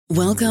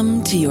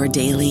Welcome to your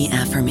daily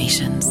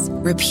affirmations.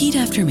 Repeat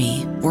after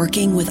me.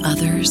 Working with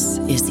others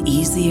is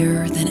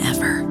easier than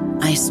ever.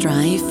 I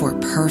strive for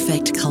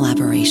perfect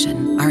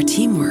collaboration. Our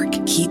teamwork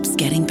keeps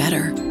getting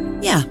better.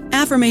 Yeah,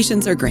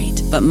 affirmations are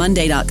great, but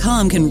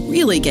Monday.com can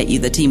really get you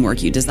the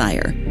teamwork you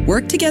desire.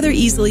 Work together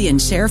easily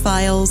and share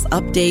files,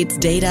 updates,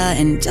 data,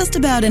 and just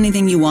about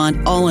anything you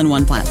want all in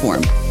one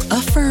platform.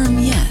 Affirm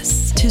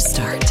yes to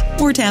start,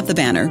 or tap the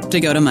banner to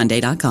go to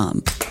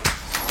Monday.com.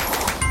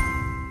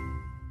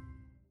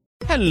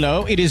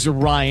 Hello, it is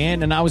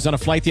Ryan, and I was on a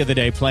flight the other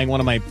day playing one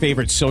of my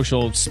favorite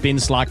social spin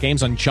slot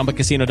games on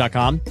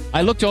ChumbaCasino.com.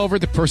 I looked over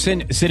at the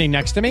person sitting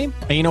next to me,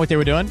 and you know what they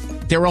were doing?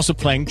 They were also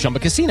playing Chumba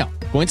Casino.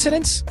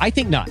 Coincidence? I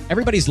think not.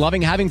 Everybody's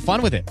loving having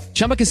fun with it.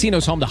 Chumba Casino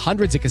is home to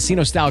hundreds of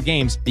casino-style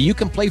games that you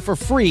can play for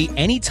free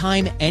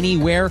anytime,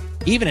 anywhere,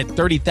 even at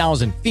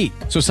 30,000 feet.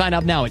 So sign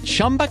up now at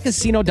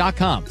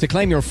ChumbaCasino.com to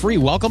claim your free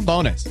welcome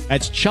bonus.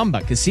 That's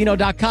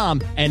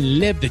ChumbaCasino.com and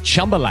live the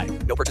Chumba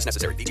life. No purchase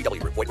necessary.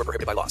 VGW. Void where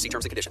prohibited by law. See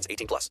terms and conditions.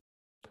 18+.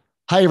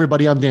 Hi,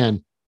 everybody. I'm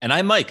Dan. And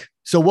I'm Mike.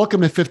 So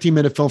welcome to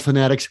 15-Minute Film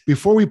Fanatics.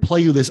 Before we play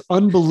you this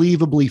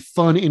unbelievably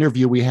fun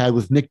interview we had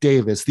with Nick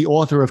Davis, the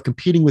author of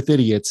Competing with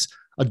Idiots,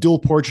 a dual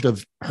portrait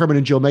of Herman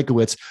and Joe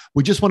Mankiewicz,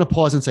 we just want to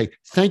pause and say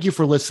thank you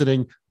for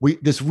listening.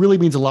 This really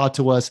means a lot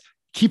to us.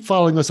 Keep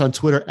following us on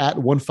Twitter at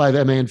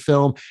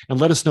 15MANFilm and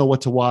let us know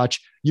what to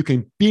watch. You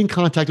can be in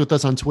contact with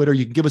us on Twitter.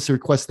 You can give us a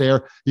request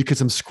there. You can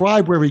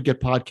subscribe wherever you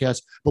get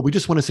podcasts, but we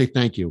just want to say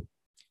thank you.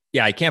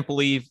 Yeah, I can't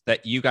believe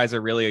that you guys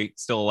are really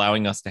still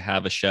allowing us to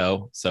have a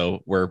show. So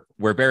we're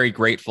very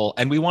grateful.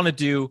 And we want to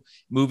do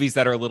movies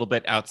that are a little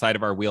bit outside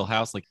of our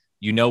wheelhouse. Like,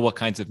 you know what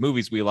kinds of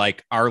movies we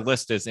like. Our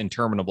list is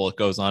interminable. It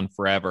goes on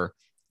forever.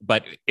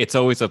 But it's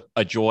always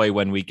a joy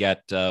when we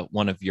get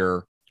one of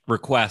your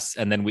requests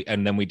and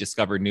then we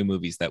discover new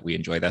movies that we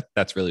enjoy.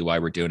 That's really why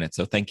we're doing it.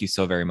 So thank you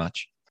so very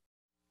much.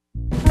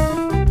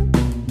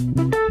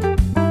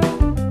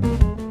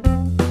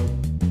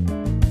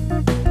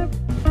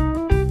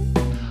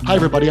 Hi,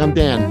 everybody. I'm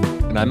Dan.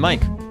 And I'm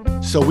Mike.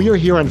 So we are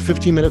here on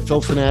 15-Minute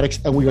Film Fanatics,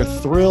 and we are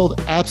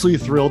thrilled,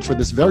 absolutely thrilled for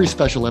this very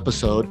special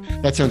episode.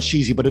 That sounds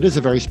cheesy, but it is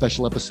a very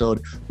special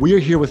episode. We are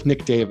here with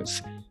Nick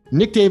Davis.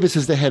 Nick Davis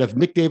is the head of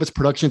Nick Davis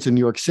Productions in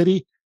New York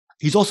City.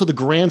 He's also the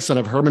grandson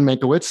of Herman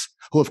Mankiewicz,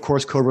 who, of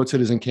course, co-wrote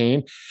Citizen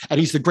Kane. And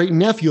he's the great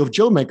nephew of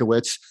Joe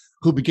Mankiewicz,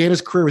 who began his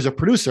career as a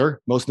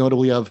producer, most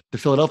notably of The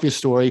Philadelphia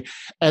Story,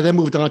 and then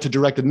moved on to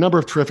direct a number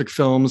of terrific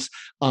films,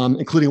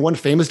 including one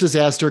famous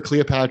disaster,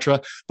 Cleopatra,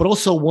 but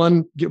also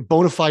one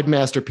bona fide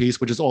masterpiece,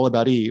 which is All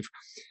About Eve.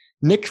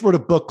 Nick wrote a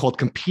book called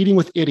Competing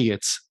with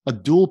Idiots, a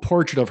dual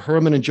portrait of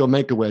Herman and Joe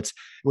Mankiewicz. It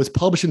was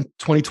published in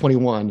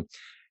 2021.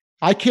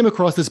 I came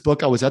across this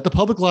book. I was at the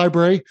public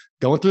library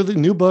going through the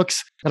new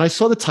books, and I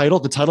saw the title.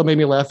 The title made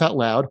me laugh out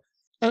loud.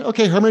 And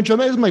okay, Herman and Joe,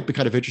 this might be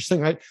kind of interesting,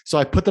 right? So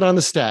I put that on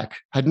the stack.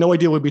 Had no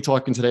idea we'd be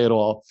talking today at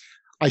all.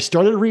 I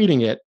started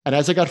reading it, and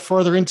as I got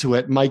further into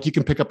it, Mike, you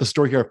can pick up the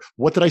story here.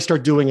 What did I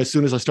start doing as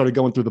soon as I started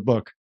going through the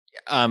book?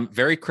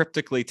 Very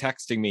cryptically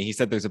texting me. He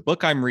said, there's a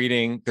book I'm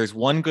reading. There's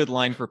one good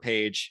line per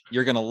page.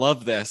 You're going to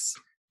love this,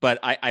 but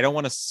I don't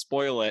want to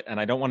spoil it. And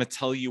I don't want to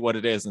tell you what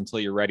it is until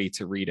you're ready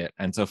to read it.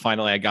 And so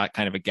finally I got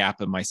kind of a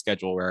gap in my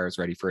schedule where I was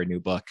ready for a new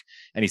book.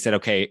 And he said,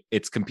 okay,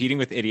 it's Competing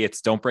with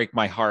Idiots. Don't break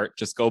my heart.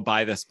 Just go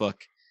buy this book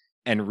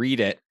and read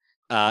it.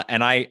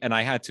 And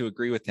I had to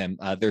agree with him.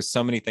 There's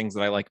so many things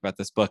that I like about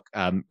this book,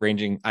 I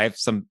have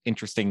some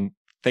interesting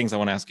things I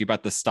want to ask you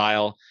about the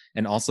style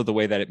and also the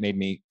way that it made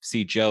me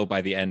see Joe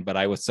by the end, but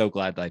I was so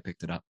glad that I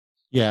picked it up.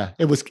 Yeah,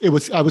 I was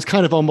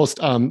kind of almost,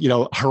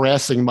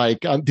 harassing Mike.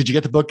 Did you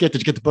get the book yet?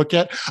 Did you get the book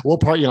yet? What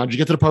part, did you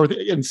get to the part with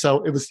it? And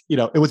so it was a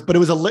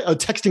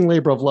texting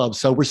labor of love.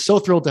 So we're so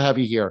thrilled to have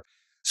you here.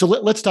 So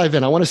let's dive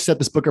in. I want to set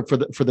this book up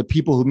for the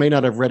people who may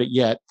not have read it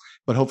yet,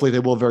 but hopefully they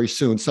will very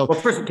soon. So, well,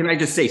 first, can I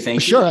just say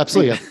thank you? Sure,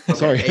 absolutely. Okay.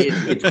 Sorry,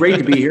 it's great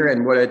to be here,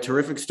 and what a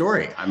terrific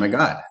story! Oh my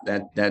God,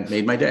 that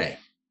made my day.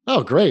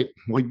 Oh, great!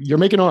 Well, you're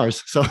making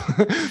ours.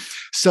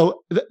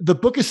 So the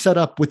book is set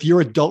up with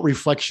your adult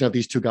reflection of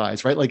these two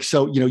guys, right? Like,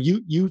 so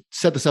you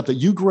set this up that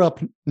you grew up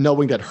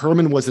knowing that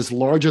Herman was this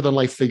larger than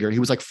life figure. He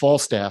was like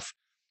Falstaff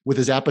with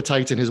his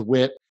appetites and his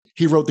wit.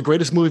 He wrote the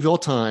greatest movie of all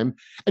time.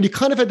 And you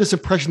kind of had this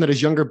impression that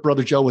his younger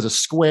brother, Joe, was a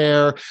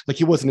square, like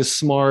he wasn't as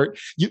smart.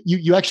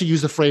 You actually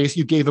used the phrase,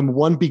 you gave him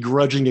one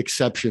begrudging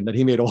exception, that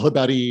he made All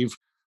About Eve,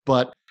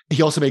 but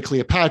he also made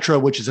Cleopatra,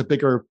 which is a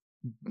bigger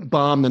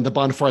bomb than the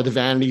Bonfire of the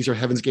Vanities or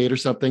Heaven's Gate or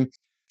something.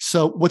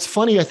 So what's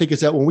funny, I think, is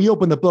that when we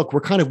opened the book,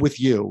 we're kind of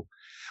with you.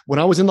 When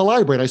I was in the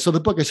library and I saw the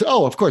book, I said,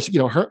 oh, of course,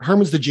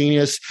 Herman's the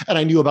genius. And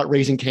I knew about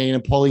Raising Cain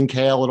and Pauline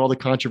Kael and all the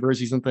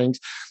controversies and things.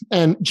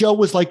 And Joe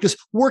was like this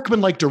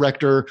workman-like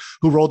director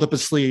who rolled up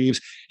his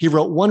sleeves. He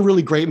wrote one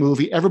really great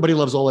movie. Everybody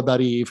loves All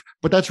About Eve,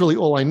 but that's really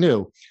all I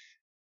knew.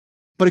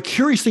 But a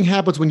curious thing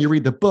happens when you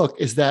read the book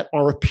is that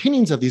our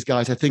opinions of these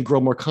guys, I think, grow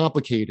more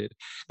complicated.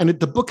 And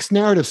the book's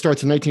narrative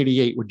starts in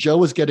 1988, where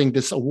Joe is getting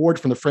this award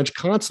from the French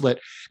consulate,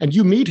 and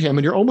you meet him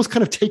and you're almost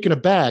kind of taken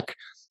aback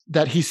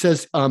that he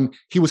says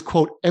he was,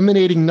 quote,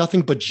 emanating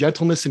nothing but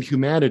gentleness and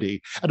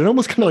humanity. And it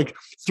almost kind of like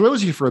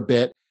throws you for a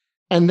bit.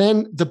 And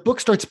then the book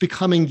starts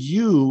becoming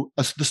the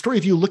story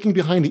of you looking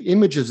behind the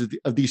images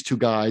of these two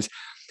guys.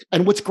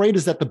 And what's great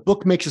is that the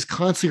book makes us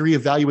constantly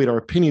reevaluate our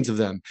opinions of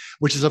them,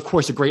 which is, of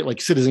course, a great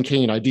like Citizen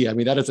Kane idea. I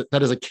mean, that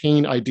is a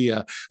Kane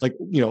idea. Like,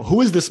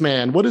 who is this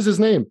man? What is his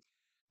name?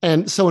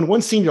 And so in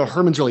one scene,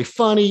 Herman's really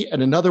funny.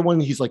 And another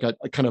one, he's like a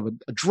kind of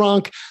a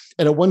drunk.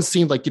 And in one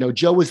scene, like,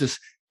 Joe is this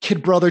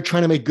kid brother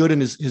trying to make good in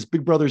his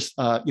big brother's,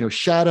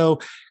 shadow.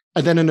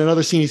 And then in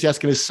another scene, he's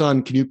asking his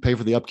son, can you pay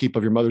for the upkeep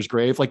of your mother's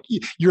grave? Like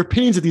your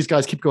opinions of these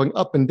guys keep going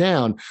up and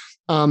down.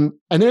 And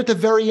then at the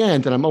very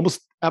end, and I'm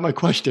almost at my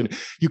question,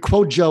 you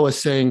quote Joe as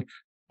saying,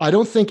 I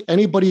don't think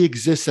anybody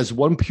exists as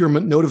one pure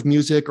note of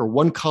music or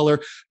one color.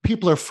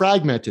 People are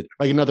fragmented,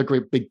 right? Another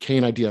great big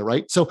Kane idea,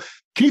 right? So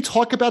can you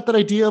talk about that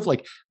idea of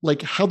like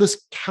how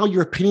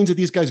your opinions of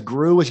these guys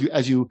grew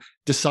as you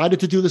decided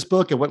to do this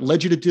book and what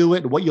led you to do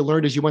it and what you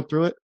learned as you went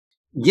through it?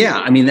 Yeah,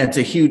 I mean, that's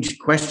a huge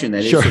question.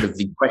 That is sort of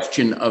the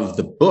question of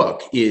the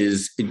book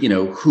is,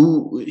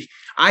 who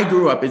I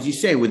grew up, as you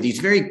say, with these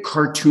very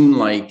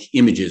cartoon-like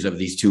images of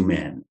these two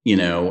men,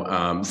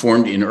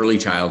 formed in early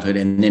childhood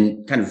and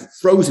then kind of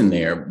frozen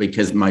there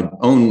because my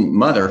own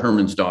mother,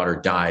 Herman's daughter,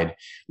 died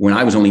when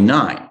I was only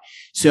 9.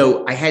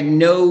 So I had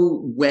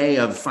no way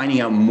of finding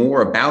out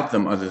more about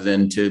them other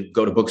than to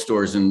go to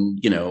bookstores and,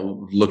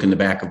 look in the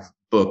back of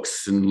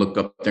books and look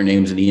up their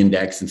names in the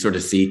index and sort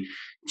of see,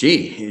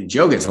 gee,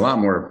 Joe gets a lot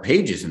more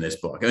pages in this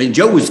book. I mean,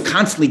 Joe was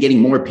constantly getting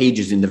more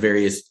pages in the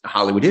various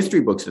Hollywood history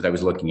books that I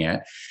was looking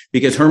at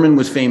because Herman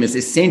was famous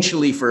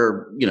essentially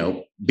for,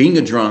 being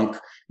a drunk,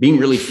 being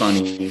really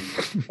funny,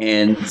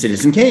 and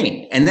Citizen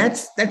Kane. And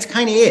that's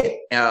kind of it.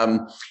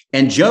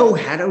 And Joe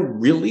had a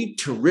really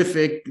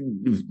terrific,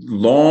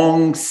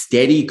 long,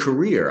 steady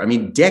career. I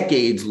mean,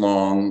 decades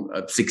long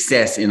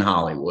success in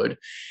Hollywood.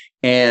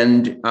 But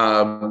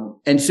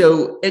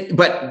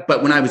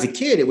when I was a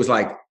kid, it was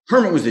like,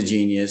 Herman was a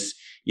genius,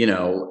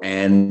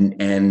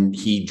 and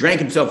he drank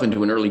himself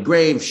into an early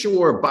grave,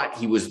 sure, but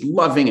he was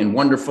loving and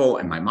wonderful.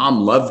 And my mom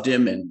loved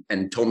him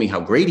and told me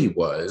how great he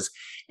was.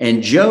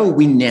 And Joe,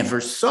 we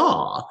never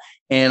saw.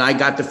 And I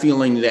got the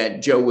feeling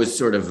that Joe was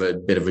sort of a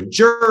bit of a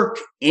jerk,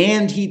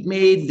 and he'd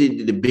made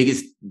the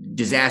biggest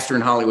disaster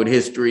in Hollywood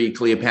history,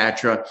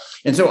 Cleopatra.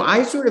 And so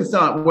I sort of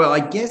thought, well,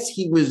 I guess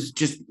he was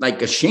just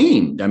like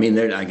ashamed. I mean,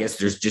 I guess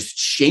there's just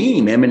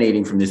shame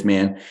emanating from this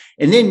man.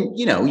 And then,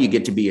 you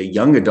get to be a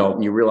young adult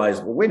and you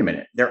realize, well, wait a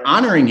minute, they're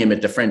honoring him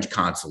at the French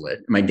consulate.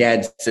 My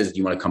dad says, do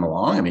you want to come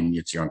along? I mean,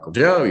 it's your Uncle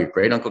Joe, your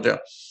great Uncle Joe.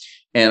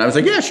 And I was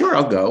like, yeah, sure,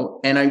 I'll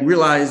go. And I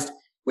realized,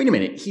 wait a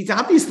minute, he's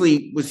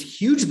obviously was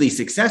hugely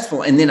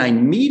successful. And then I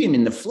meet him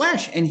in the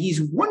flesh and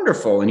he's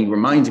wonderful. And he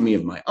reminds me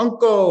of my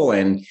uncle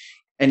and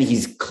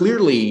he's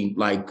clearly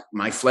like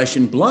my flesh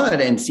and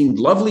blood and seemed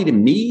lovely to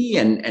me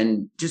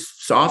and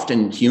just soft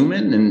and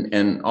human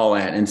and all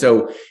that. And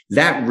so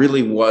that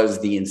really was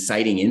the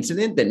inciting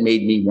incident that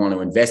made me want to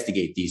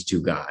investigate these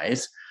two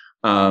guys.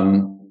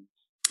 And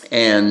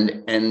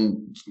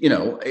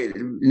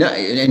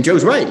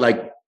Joe's right.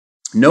 Like,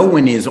 no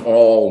one is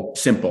all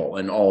simple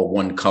and all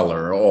one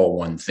color or all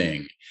one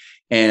thing.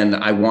 And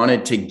I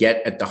wanted to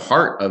get at the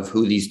heart of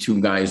who these two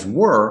guys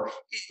were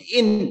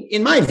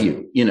in my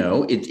view.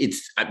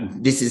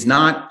 This is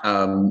not,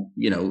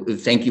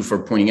 thank you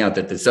for pointing out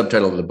that the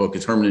subtitle of the book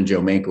is Herman and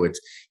Joe Mankiewicz,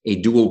 a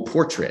dual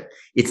portrait.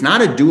 It's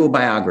not a dual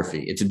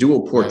biography. It's a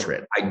dual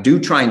portrait. I do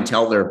try and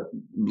tell their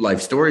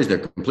life stories, their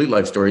complete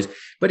life stories,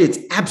 but it's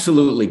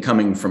absolutely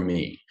coming from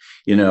me.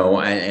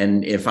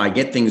 And if I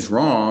get things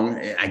wrong,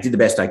 I did the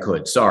best I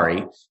could.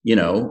 Sorry,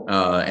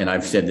 and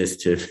I've said this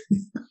to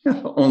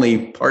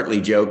only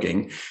partly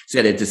joking,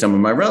 said it to some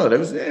of my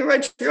relatives,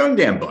 write your own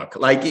damn book.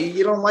 Like,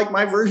 you don't like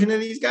my version of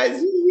these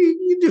guys,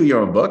 you do your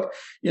own book,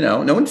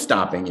 no one's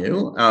stopping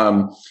you.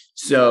 The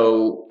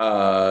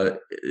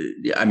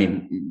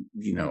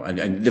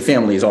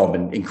family has all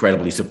been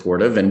incredibly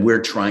supportive, and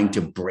we're trying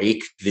to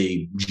break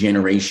the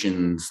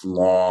generations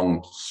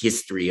long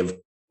history of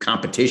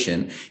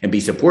competition and be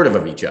supportive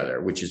of each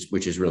other, which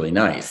is really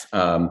nice.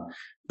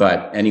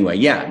 But anyway,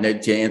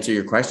 to answer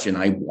your question,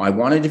 I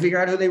wanted to figure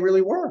out who they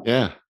really were.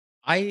 Yeah.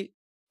 I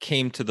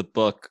came to the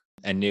book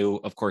and knew,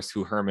 of course,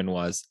 who Herman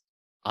was.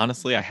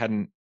 Honestly, I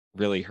hadn't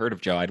really heard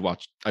of Joe.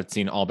 I'd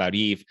seen All About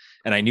Eve,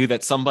 and I knew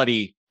that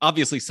somebody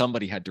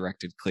had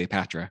directed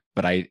Cleopatra,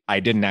 but I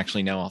didn't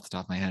actually know off the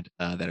top of my head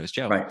that it was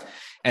Joe. Right.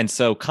 And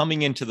so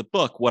coming into the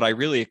book, what I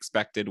really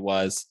expected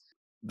was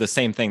the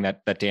same thing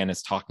that Dan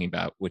is talking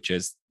about, which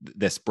is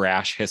this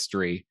brash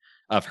history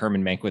of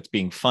Herman Mankiewicz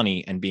being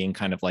funny and being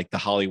kind of like the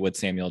Hollywood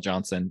Samuel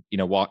Johnson,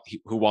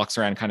 who walks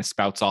around and kind of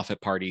spouts off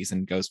at parties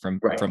and goes from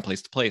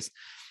place to place.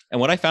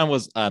 And what I found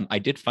was I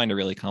did find a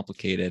really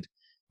complicated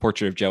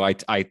portrait of Joe. I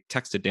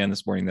texted Dan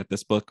this morning that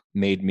this book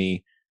made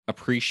me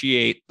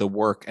appreciate the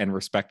work and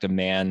respect a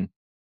man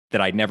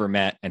that I'd never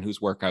met and whose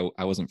work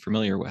I wasn't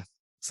familiar with.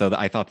 So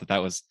I thought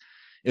that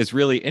is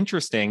really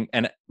interesting.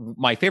 And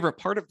my favorite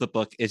part of the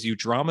book is you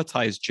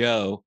dramatize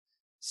Joe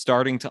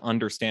starting to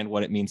understand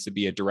what it means to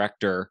be a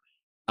director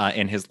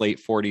in his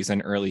late 40s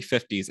and early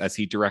 50s as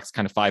he directs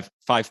kind of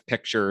five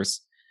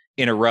pictures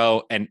in a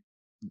row. And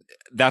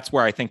that's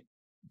where I think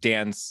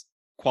Dan's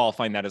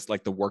qualifying that as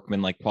like the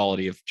workman-like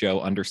quality of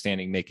Joe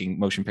understanding making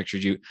motion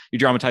pictures. You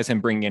dramatize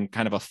him bringing in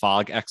kind of a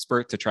fog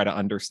expert to try to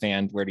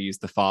understand where to use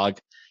the fog.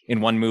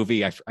 In one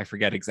movie, I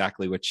forget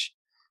exactly which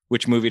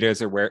movie it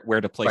is or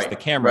where to place the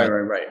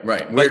camera. Right.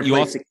 Where to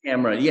place the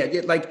camera.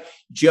 Yeah, like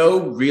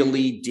Joe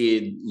really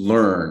did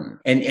learn,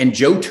 and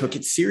Joe took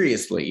it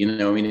seriously. You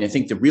know, I mean, I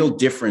think the real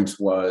difference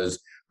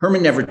was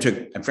Herman never took,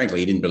 and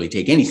frankly, he didn't really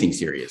take anything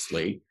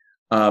seriously.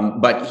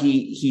 But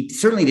he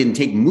certainly didn't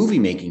take movie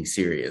making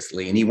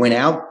seriously. And he went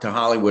out to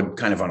Hollywood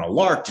kind of on a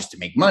lark just to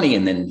make money.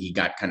 And then he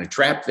got kind of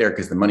trapped there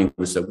because the money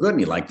was so good and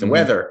he liked the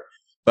weather.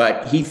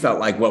 But he felt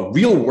like, well,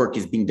 real work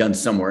is being done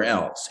somewhere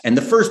else. And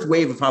the first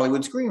wave of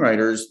Hollywood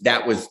screenwriters,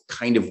 that was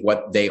kind of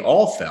what they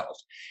all felt.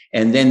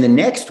 And then the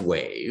next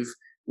wave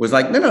was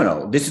like,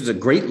 no, this is a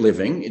great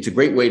living. It's a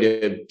great way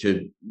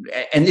to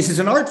and this is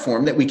an art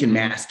form that we can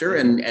master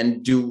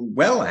and do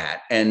well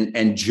at.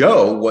 And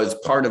Joe was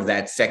part of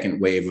that second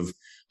wave of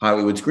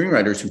Hollywood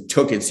screenwriters who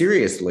took it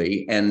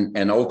seriously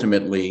and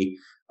ultimately,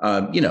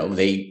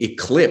 they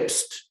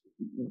eclipsed,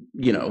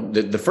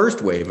 the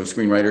first wave of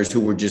screenwriters who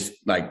were just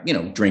like,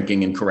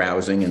 drinking and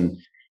carousing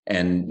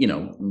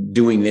and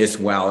doing this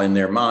while in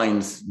their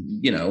minds,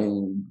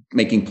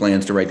 making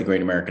plans to write the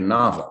great American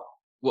novel.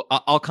 Well,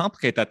 I'll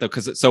complicate that though,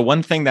 because so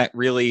one thing that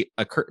really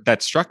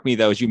that struck me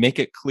though is you make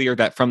it clear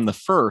that from the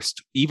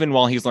first, even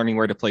while he's learning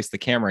where to place the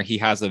camera, he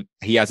has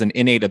an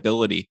innate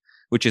ability,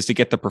 which is to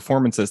get the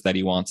performances that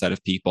he wants out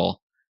of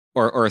people,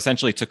 or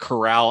essentially to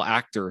corral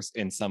actors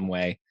in some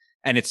way.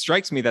 And it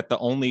strikes me that the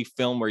only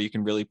film where you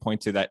can really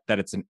point to that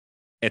it's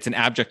an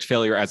abject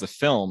failure as a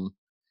film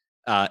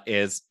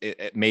is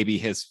maybe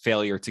his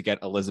failure to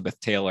get Elizabeth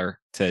Taylor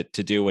to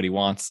do what he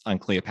wants on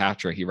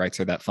Cleopatra. He writes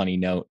her that funny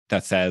note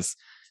that says,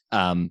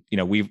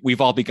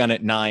 we've all begun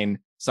at 9.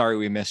 Sorry,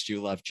 we missed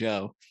you. Love,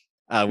 Joe.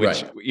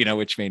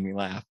 Which made me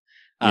laugh.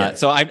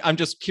 So I'm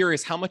just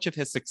curious, how much of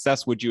his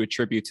success would you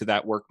attribute to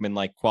that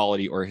workman-like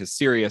quality or his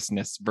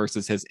seriousness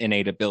versus his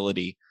innate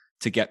ability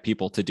to get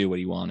people to do what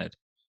he wanted?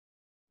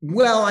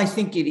 Well, I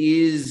think it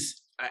is.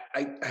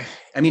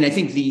 I mean, I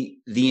think the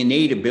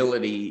innate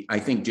ability, I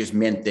think, just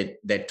meant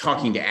that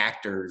talking to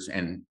actors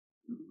and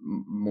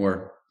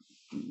more,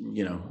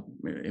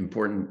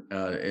 important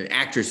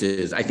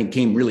actresses, I think,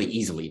 came really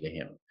easily to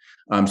him.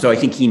 So I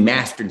think he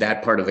mastered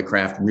that part of the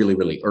craft really,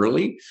 really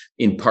early,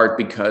 in part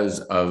because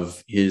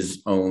of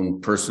his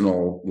own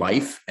personal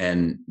life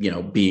and,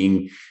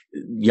 being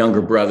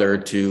younger brother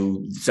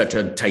to such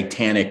a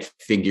titanic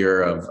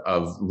figure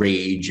of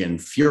rage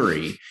and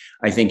fury.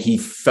 I think he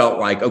felt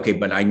like, okay,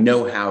 but I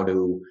know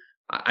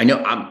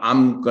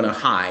I'm going to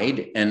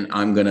hide and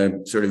I'm going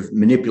to sort of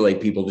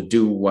manipulate people to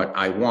do what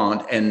I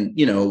want. And,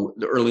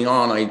 early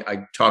on,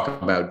 I talk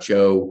about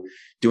Joe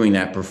doing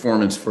that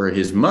performance for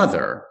his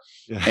mother.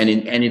 Yeah.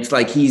 And it's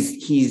like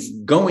he's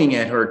going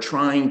at her,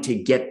 trying to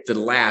get the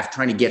laugh,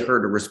 trying to get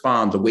her to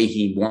respond the way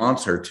he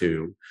wants her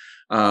to.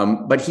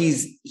 But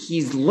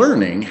he's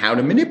learning how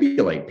to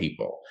manipulate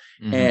people.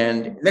 Mm-hmm.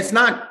 And that's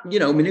not,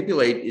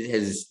 manipulate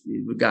has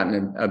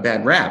gotten a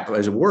bad rap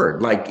as a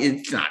word. Like,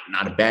 it's not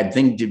a bad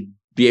thing to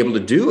be able to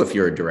do if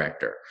you're a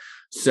director.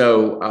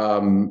 So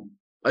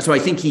I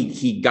think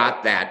he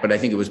got that, but I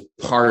think it was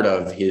part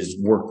of his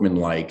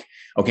workmanlike,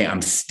 okay,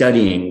 I'm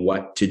studying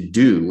what to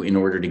do in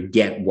order to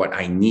get what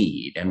I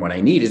need. And what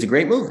I need is a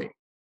great movie.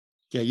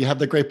 Yeah, you have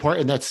the great part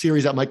in that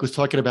series that Mike was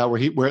talking about,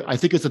 where I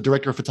think it's the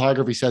director of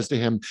photography says to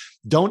him,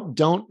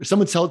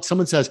 someone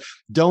says,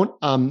 don't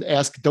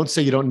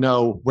say you don't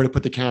know where to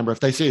put the camera.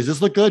 If they say, does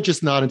this look good?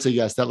 Just nod and say,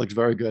 yes, that looks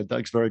very good. That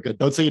looks very good.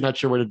 Don't say you're not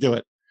sure where to do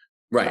it.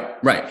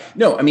 Right.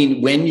 No, I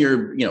mean, when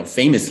you're,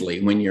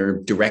 famously, when you're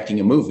directing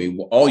a movie,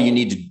 all you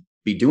need to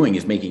be doing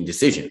is making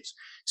decisions.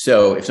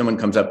 So if someone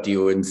comes up to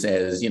you and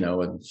says, you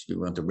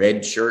want the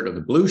red shirt or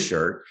the blue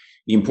shirt,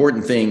 the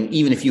important thing,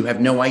 even if you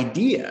have no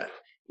idea,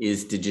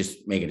 is to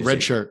just make a decision.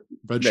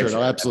 Red shirt.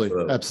 Oh,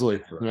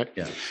 absolutely. Right.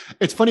 Yeah.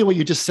 It's funny what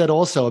you just said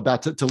also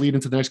about to lead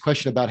into the next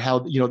question about how,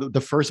 the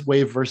first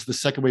wave versus the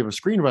second wave of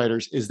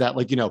screenwriters is that,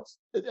 like,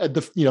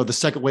 the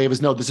second wave is,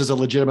 no, this is a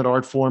legitimate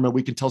art form and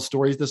we can tell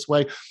stories this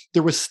way.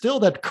 There was still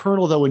that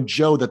kernel though in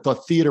Joe that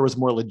thought theater was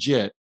more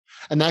legit.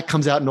 And that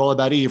comes out in All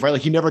About Eve, right?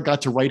 Like, he never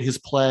got to write his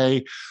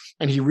play.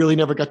 And he really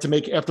never got to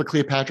make, after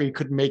Cleopatra, he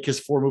couldn't make his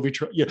 4-movie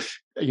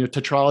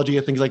tetralogy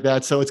and things like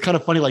that. So it's kind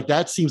of funny, like,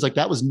 that seems like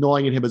that was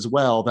gnawing at him as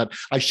well, that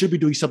I should be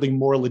doing something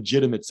more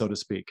legitimate, so to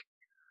speak.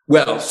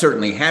 Well,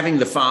 certainly having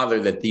the father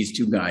that these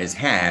two guys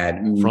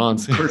had,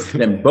 Franz, cursed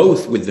them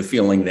both with the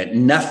feeling that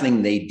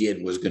nothing they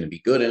did was going to be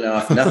good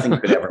enough, nothing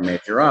could ever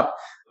measure up.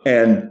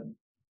 And,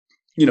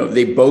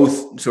 they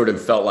both sort of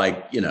felt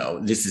like,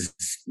 this is,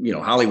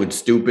 Hollywood's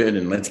stupid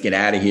and let's get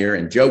out of here.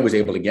 And Joe was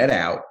able to get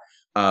out.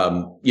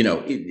 He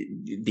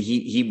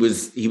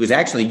was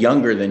actually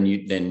younger than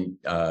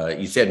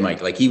you said,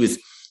 Mike. Like, he was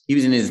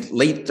in his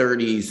late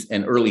 30s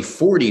and early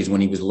 40s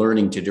when he was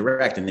learning to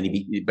direct, and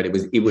then but it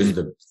was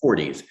the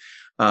 40s.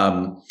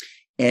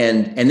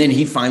 And then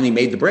he finally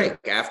made the break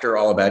after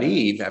All About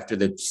Eve, after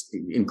the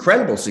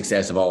incredible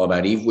success of All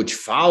About Eve, which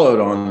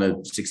followed on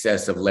the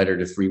success of Letter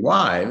to Three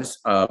Wives.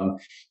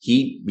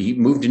 He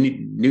moved to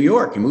New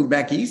York. He moved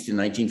back east in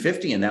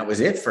 1950, and that was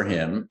it for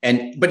him.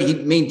 But he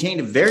maintained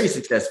a very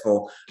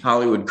successful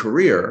Hollywood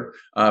career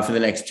for the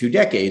next 2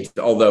 decades,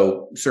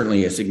 although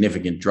certainly a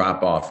significant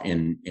drop off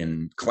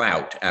in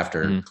clout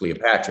after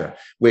Cleopatra,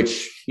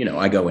 which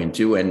I go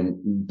into, and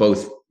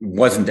both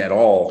wasn't at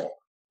all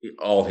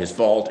his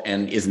fault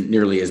and isn't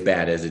nearly as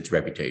bad as its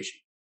reputation.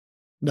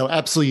 No,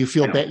 absolutely. You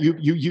feel bad.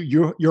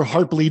 Your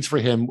heart bleeds for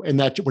him in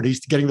that when he's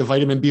getting the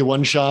vitamin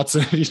B1 shots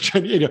and he's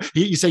trying,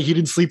 you say he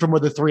didn't sleep for more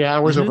than 3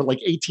 hours over like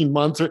 18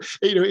 months or,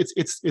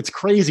 it's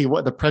crazy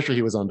what the pressure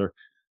he was under.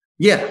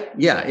 Yeah,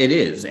 it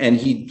is. And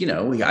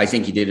I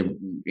think he did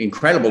an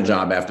incredible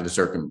job under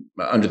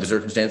the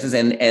circumstances.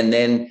 And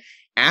then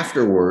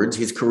afterwards,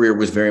 his career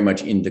was very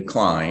much in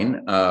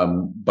decline,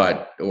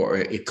 or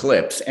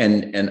eclipse,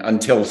 and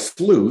until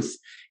Sleuth,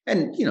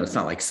 and it's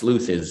not like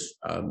Sleuth is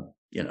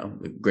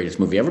the greatest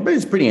movie ever, but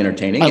it's pretty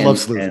entertaining. I love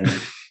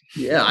Sleuth.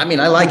 Yeah, I mean,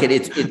 I like it.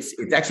 It's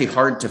actually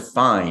hard to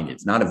find.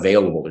 It's not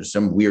available. There's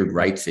some weird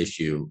rights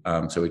issue,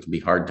 so it can be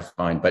hard to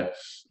find. But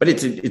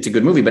it's a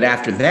good movie. But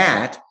after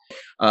that,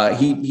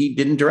 he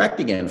didn't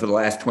direct again for the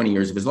last 20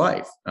 years of his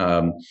life.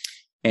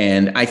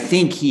 And I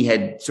think he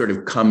had sort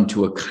of come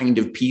to a kind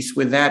of peace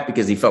with that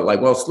because he felt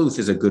like, well, Sleuth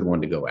is a good one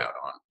to go out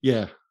on.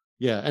 Yeah.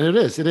 And it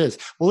is.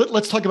 Well,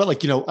 let's talk about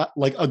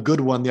like a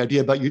good one, the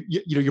idea about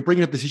you're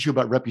bringing up this issue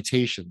about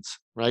reputations,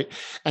 right?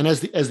 And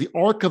as the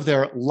arc of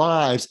their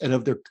lives and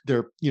of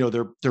their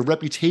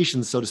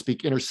reputations, so to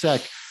speak,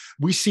 intersect,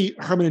 we see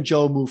Herman and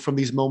Joe move from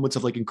these moments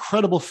of like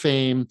incredible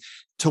fame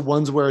to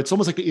ones where it's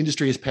almost like the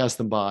industry has passed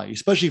them by,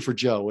 especially for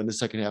Joe in the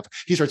second half.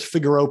 He starts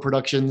Figaro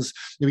Productions.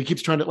 He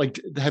keeps trying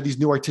to have these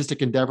new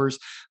artistic endeavors.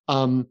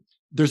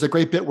 There's a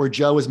great bit where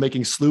Joe is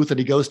making Sleuth and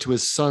he goes to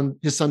his son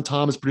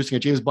Tom is producing a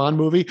James Bond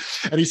movie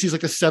and he sees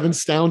like the 7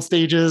 sound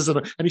stages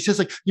and he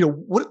says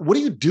what do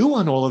you do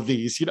on all of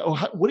these?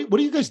 What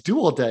do you guys do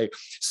all day?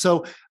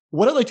 So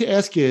what I'd like to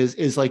ask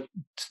is like,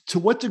 to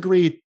what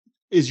degree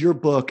is your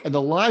book and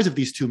the lives of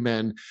these two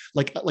men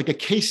like a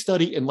case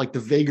study in like the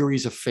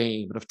vagaries of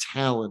fame and of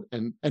talent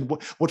and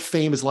what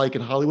fame is like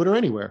in Hollywood or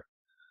anywhere?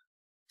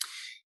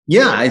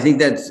 Yeah, I think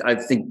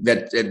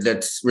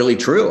that's really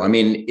true. I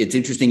mean, it's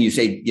interesting you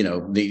say,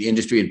 the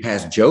industry had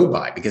passed Joe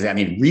by because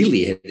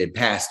really it had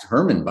passed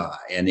Herman by.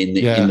 And in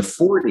the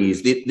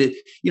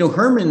 40s,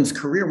 Herman's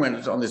career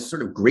went on this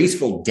sort of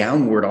graceful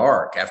downward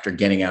arc after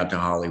getting out to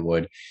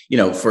Hollywood.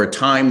 For a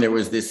time there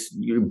was this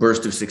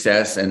burst of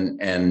success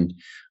and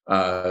he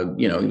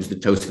was the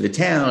toast of the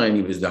town and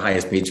he was the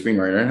highest paid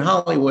screenwriter in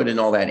Hollywood and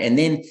all that. And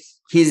then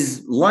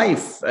his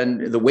life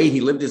and the way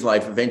he lived his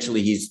life,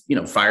 eventually he's,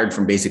 fired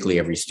from basically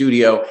every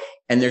studio.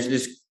 And there's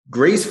this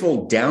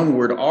graceful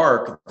downward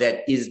arc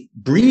that is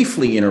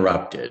briefly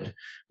interrupted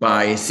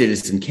by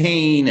Citizen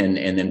Kane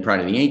and then Pride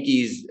of the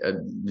Yankees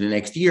the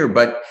next year.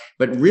 But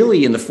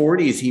really in the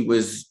 40s, he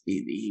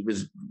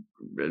was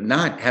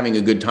not having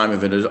a good time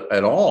of it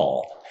at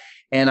all.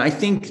 And I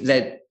think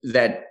that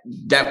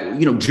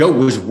Joe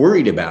was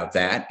worried about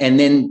that. And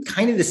then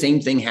kind of the same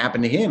thing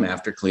happened to him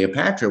after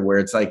Cleopatra, where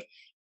it's like,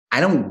 I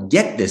don't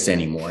get this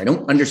anymore. I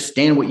don't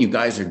understand what you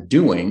guys are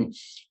doing.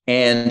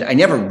 And I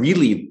never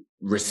really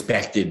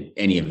respected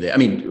any of it. I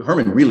mean,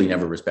 Herman really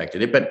never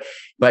respected it, but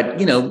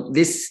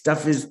this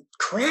stuff is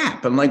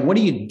crap. I'm like, what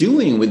are you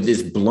doing with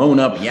this blown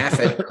up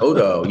Yaphet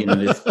Kotto,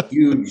 this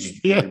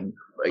huge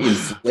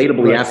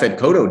inflatable Yaphet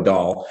Kotto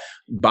doll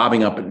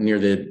bobbing up near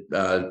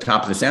the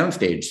top of the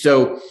soundstage.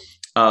 So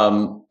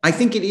I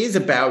think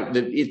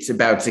it's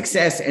about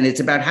success, and it's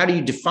about how do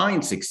you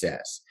define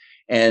success.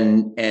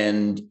 And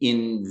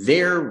in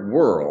their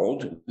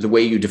world, the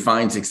way you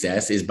define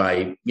success is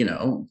by,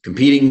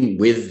 competing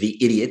with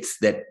the idiots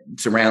that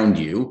surround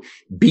you,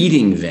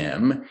 beating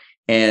them.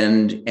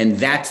 And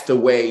that's the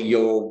way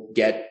you'll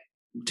get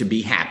to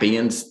be happy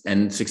and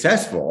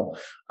successful.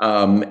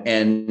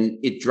 And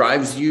it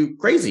drives you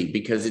crazy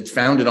because it's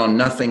founded on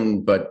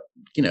nothing but,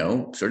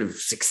 sort of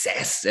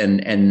success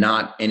and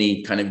not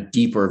any kind of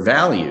deeper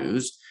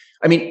values.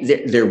 I mean,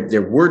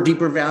 there were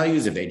deeper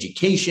values of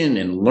education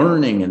and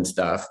learning and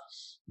stuff,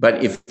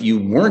 but if you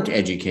weren't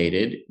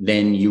educated,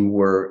 then you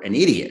were an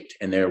idiot,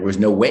 and there was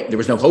no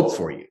hope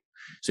for you.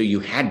 So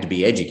you had to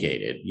be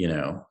educated,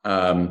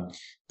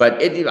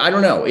 But I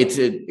don't know. It's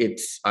a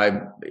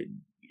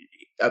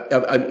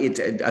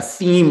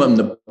theme on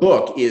the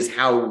book is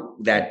how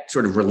that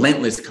sort of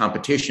relentless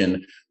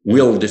competition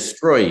will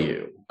destroy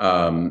you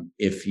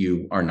if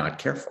you are not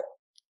careful.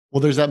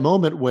 Well, there's that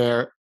moment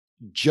where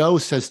Joe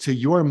says to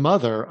your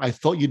mother, I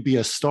thought you'd be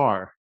a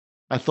star.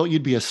 I thought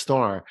you'd be a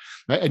star.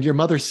 Right? And your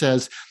mother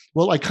says,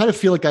 well, I kind of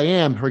feel like I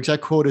am. Her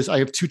exact quote is, I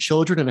have 2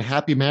 children and a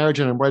happy marriage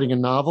and I'm writing a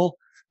novel.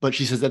 But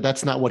she says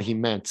that's not what he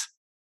meant.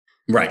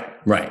 Right.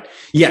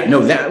 Yeah,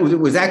 no, that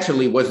was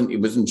actually it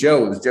wasn't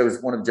Joe. It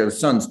was one of Joe's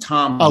sons,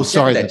 Tom. Oh,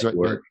 sorry, that's right.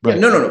 Right. Right.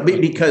 Yeah, no,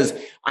 because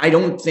I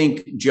don't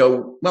think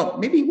Joe. Well,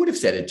 maybe he would have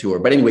said it to her,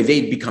 but anyway,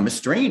 they'd become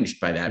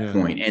estranged by that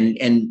point.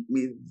 And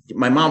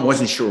my mom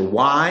wasn't sure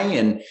why,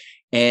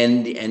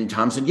 and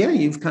Tom said, "Yeah,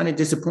 you've kind of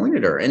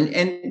disappointed her."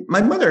 And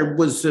my mother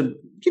was a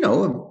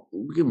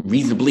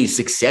reasonably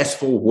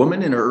successful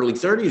woman in her early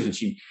 30s, and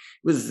she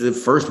was the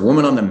first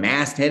woman on the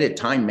masthead at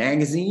Time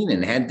magazine,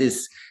 and had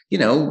this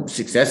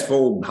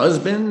successful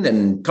husband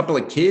and a couple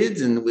of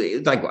kids. And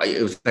it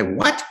was like,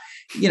 what?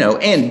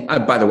 And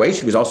by the way,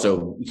 she was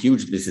also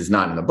huge. This is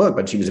not in the book,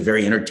 but she was a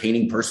very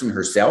entertaining person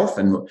herself,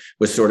 and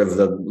was sort of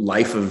the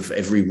life of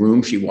every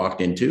room she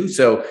walked into.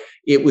 So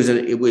it was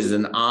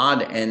an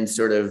odd and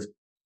sort of,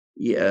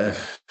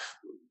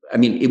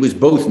 it was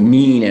both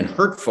mean and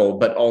hurtful,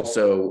 but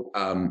also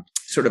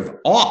sort of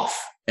off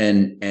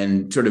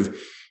and sort of,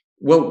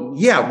 well,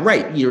 yeah,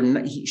 right.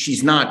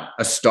 She's not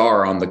a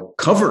star on the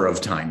cover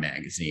of Time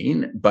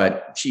magazine,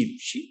 but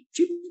she's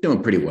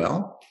doing pretty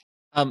well.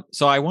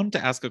 So I wanted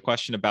to ask a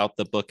question about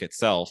the book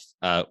itself.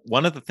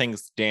 One of the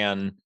things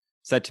Dan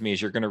said to me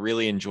is you're going to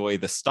really enjoy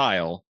the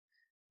style.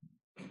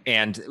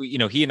 And,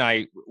 he and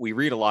I, we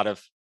read a lot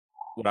of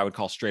what I would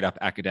call straight up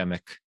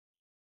academic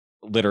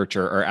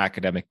literature or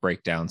academic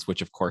breakdowns,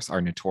 which of course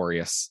are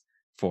notorious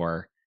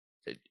for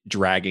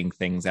dragging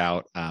things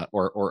out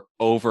or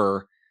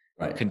over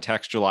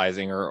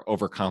contextualizing or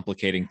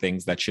overcomplicating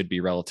things that should be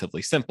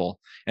relatively simple.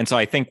 And so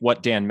I think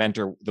what Dan meant,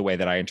 or the way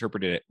that I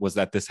interpreted it, was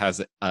that this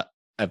has a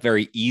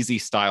very easy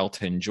style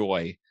to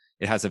enjoy.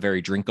 It has a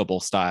very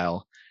drinkable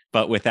style,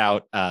 but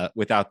without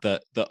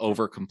the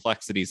over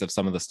complexities of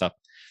some of the stuff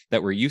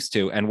that we're used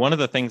to. And one of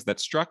the things that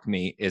struck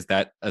me is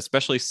that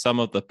especially some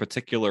of the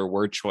particular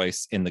word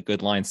choice in the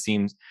good lines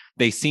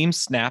seem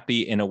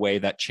snappy in a way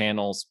that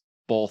channels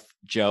both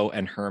Joe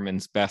and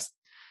Herman's best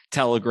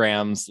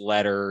telegrams,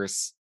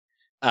 letters.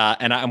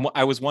 And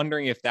I was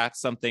wondering if that's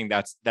something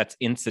that's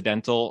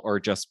incidental or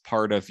just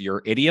part of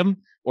your idiom,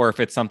 or if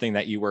it's something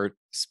that you were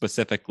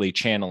specifically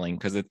channeling,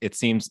 because it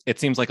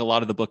seems like a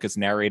lot of the book is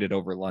narrated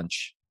over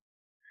lunch.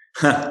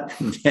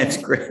 That's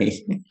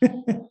great.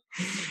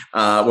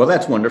 Well,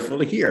 that's wonderful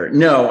to hear.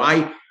 No,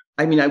 I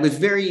was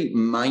very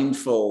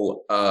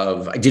mindful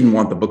of, I didn't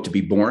want the book to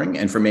be boring.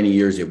 And for many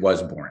years it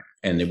was boring,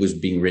 and it was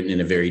being written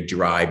in a very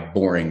dry,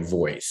 boring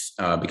voice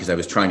because I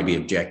was trying to be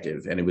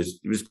objective, and it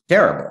was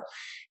terrible.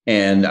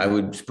 And I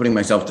was putting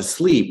myself to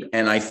sleep.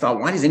 And I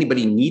thought, why does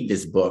anybody need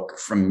this book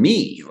from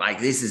me? Like,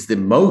 this is the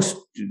most,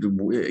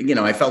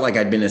 I felt like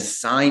I'd been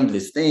assigned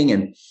this thing.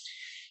 And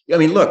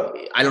look,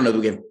 I don't know that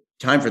we have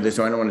time for this,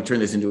 so I don't want to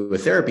turn this into a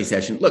therapy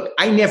session. Look,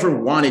 I never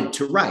wanted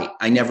to write.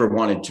 I never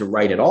wanted to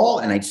write at all.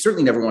 And I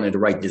certainly never wanted to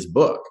write this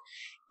book.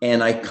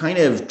 And I kind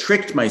of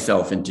tricked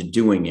myself into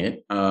doing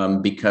it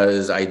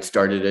because I'd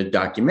started a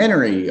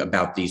documentary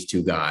about these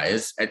two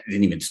guys. I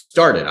didn't even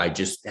start it. I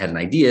just had an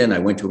idea, and I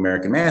went to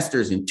American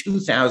Masters in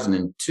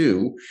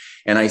 2002.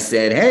 And I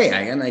said, hey,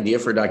 I got an idea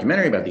for a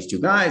documentary about these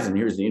two guys, and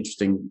here's the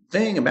interesting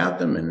thing about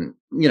them.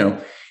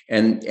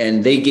 And,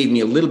 and they gave me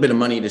a little bit of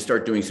money to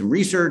start doing some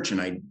research.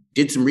 And I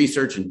did some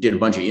research and did a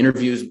bunch of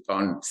interviews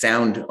on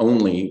sound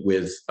only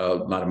with a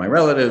lot of my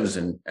relatives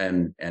and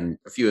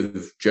a few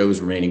of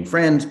Joe's remaining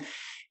friends.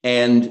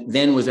 And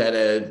then was at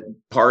a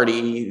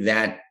party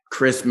that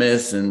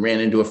Christmas and ran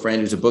into a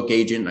friend who's a book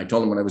agent. I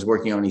told him what I was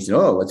working on. And he said,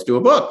 oh, let's do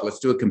a book. Let's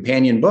do a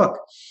companion book.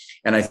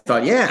 And I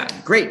thought, yeah,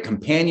 great,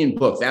 companion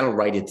book. That'll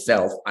write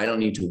itself. I don't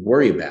need to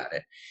worry about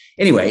it.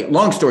 Anyway,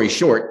 long story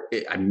short,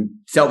 I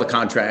sell the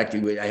contract.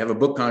 I have a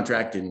book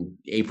contract in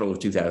April of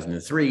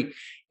 2003.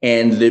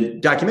 And the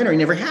documentary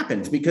never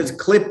happens because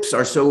clips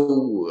are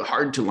so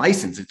hard to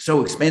license. It's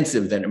so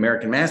expensive that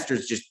American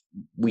Masters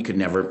we could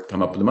never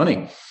come up with the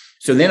money.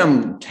 So then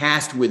I'm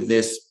tasked with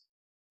this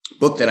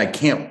book that I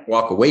can't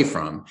walk away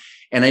from.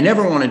 And I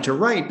never wanted to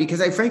write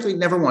because I frankly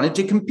never wanted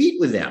to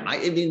compete with them.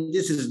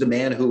 This is the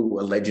man who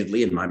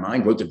allegedly, in my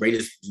mind, wrote the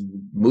greatest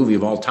movie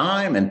of all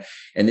time. And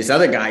this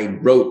other guy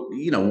wrote,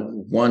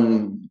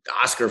 won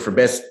Oscar for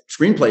best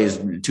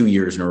screenplays 2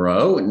 years in a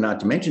row, and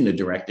not to mention the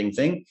directing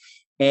thing.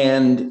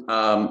 And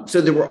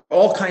so there were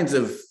all kinds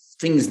of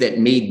things that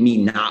made me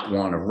not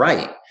want to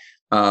write.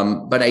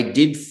 But I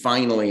did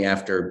finally,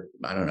 after,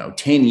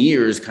 10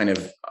 years kind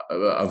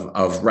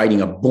of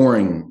writing a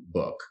boring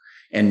book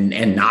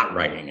and not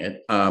writing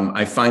it,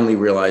 I finally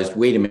realized,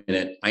 wait a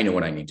minute, I know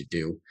what I need to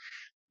do.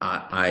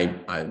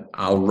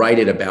 I'll write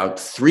it about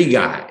three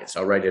guys.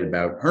 I'll write it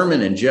about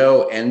Herman and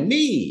Joe and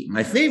me,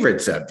 my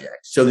favorite subject.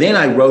 So then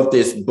I wrote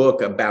this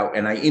book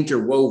and I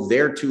interwove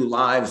their two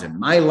lives and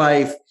my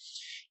life.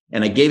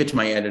 And I gave it to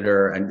my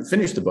editor and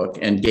finished the book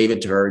and gave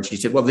it to her. And she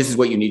said, well, this is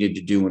what you needed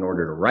to do in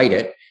order to write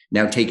it.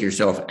 Now take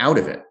yourself out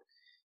of it.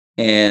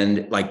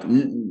 And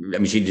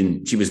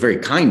she was very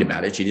kind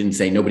about it. She didn't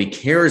say nobody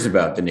cares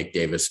about the Nick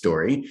Davis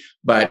story.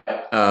 But,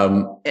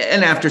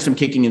 and after some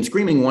kicking and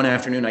screaming one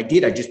afternoon, I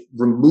just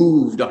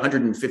removed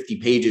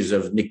 150 pages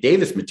of Nick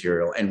Davis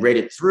material and read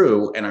it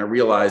through. And I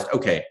realized,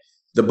 okay,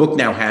 the book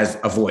now has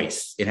a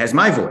voice. It has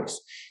my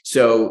voice.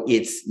 So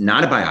it's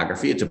not a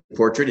biography. It's a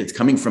portrait. It's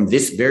coming from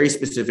this very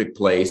specific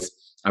place.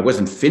 I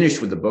wasn't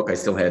finished with the book. I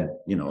still had,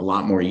 a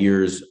lot more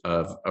years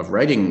of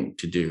writing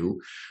to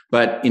do.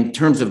 But in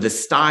terms of the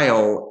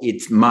style,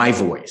 it's my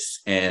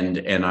voice. And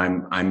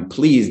I'm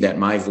pleased that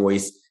my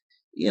voice,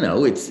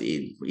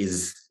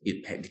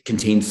 it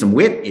contains some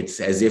wit. It's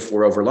as if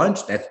we're over lunch.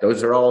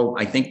 Those are all,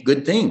 I think,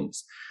 good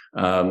things.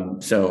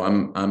 So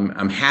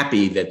I'm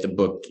happy that the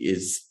book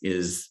is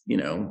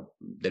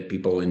that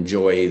people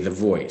enjoy the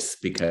voice,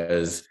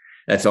 because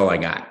that's all I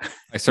got.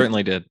 I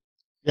certainly did.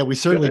 Yeah, we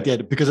certainly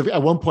did, because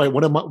at one point,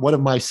 one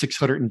of my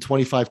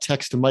 625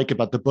 texts to Mike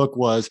about the book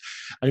was,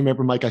 I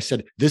remember, Mike, I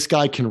said, this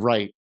guy can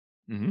write.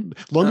 Mm-hmm.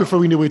 Long before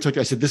we knew we took it,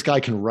 I said, this guy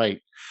can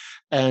write.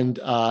 And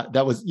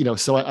that was,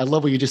 so I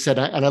love what you just said.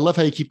 And I love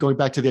how you keep going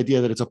back to the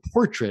idea that it's a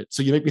portrait.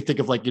 So you make me think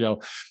of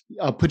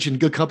I'll put you in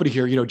good company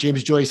here,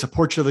 James Joyce, A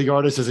Portrait of the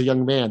Artist as a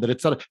Young Man, that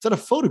it's not a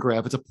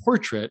photograph, it's a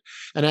portrait.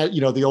 And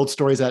the old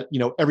story is that,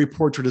 every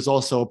portrait is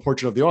also a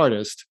portrait of the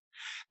artist.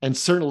 And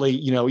certainly,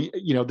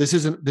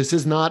 this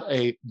is not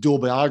a dual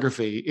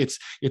biography. It's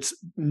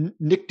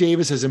Nick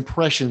Davis's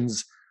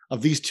impressions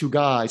of these two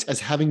guys as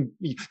having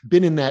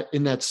been in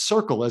that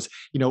circle, as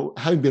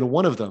having been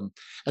one of them.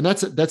 And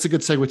that's a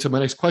good segue to my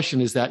next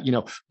question, is that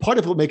part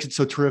of what makes it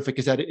so terrific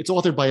is that it's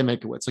authored by a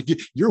Mankiewicz. Like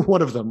you're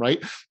one of them,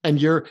 right?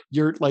 And you're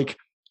like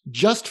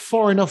just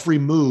far enough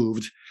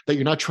removed that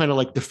you're not trying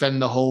to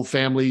defend the whole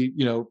family,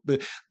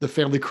 the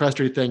family crest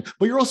or anything,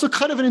 but you're also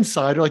kind of an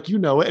insider, and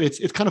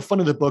it's kind of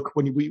fun in the book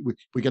when we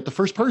get the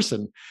first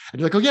person and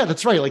you're like, oh yeah,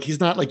 that's right. He's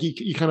not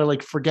you kind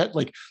of forget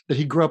that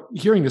he grew up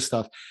hearing this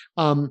stuff.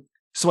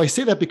 So I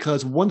say that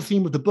because one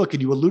theme of the book,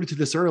 and you alluded to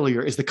this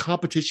earlier, is the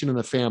competition in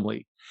the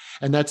family.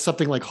 And that's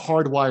something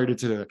hardwired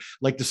into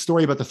the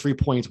story about the 3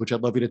 points, which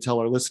I'd love you to tell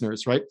our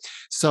listeners, right?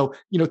 So,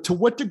 to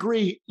what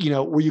degree,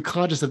 were you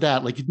conscious of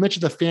that? You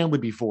mentioned the family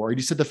before, and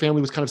you said the family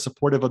was kind of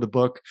supportive of the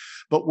book,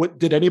 but what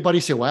did anybody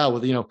say, wow,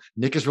 well,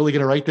 Nick is really going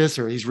to write this,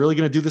 or he's really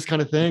going to do this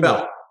kind of thing?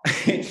 Well,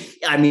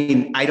 I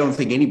mean, I don't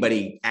think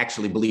anybody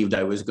actually believed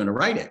I was going to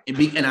write it.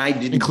 And I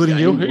didn't, including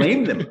you,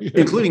 blame them,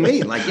 including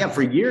me.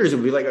 For years, it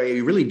would be like, are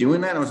you really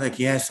doing that? And I was like,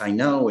 yes, I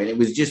know. And it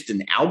was just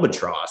an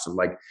albatross of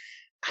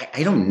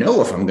I don't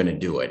know if I'm going to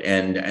do it.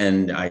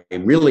 And I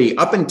really,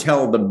 up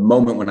until the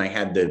moment when I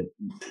had the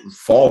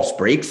false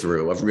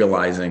breakthrough of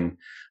realizing,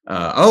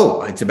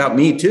 it's about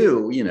me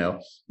too.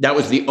 That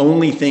was the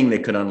only thing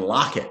that could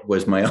unlock it,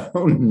 was my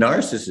own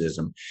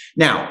narcissism.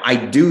 Now, I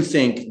do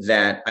think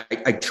that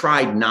I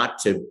tried not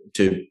to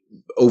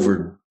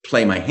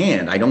overplay my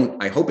hand.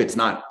 I hope it's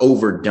not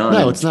overdone.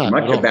 No, it's not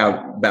much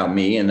about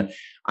me. And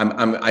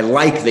I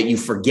like that you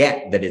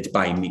forget that it's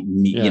by me,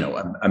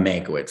 yeah. A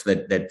Mankiewicz,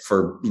 that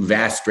for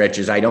vast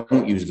stretches, I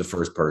don't use the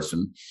first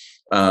person.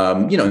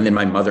 And then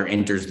my mother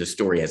enters the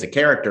story as a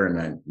character,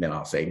 and then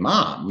I'll say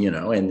mom,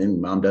 and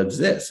then mom does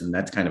this, and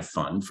that's kind of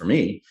fun for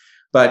me.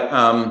 But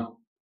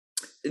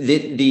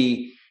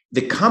the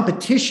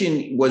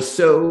competition was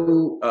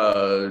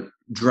so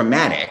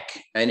dramatic,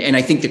 and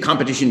I think the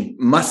competition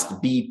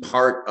must be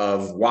part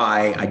of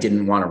why I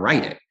didn't want to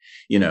write it.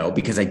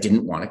 Because I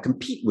didn't want to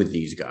compete with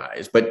these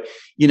guys. But,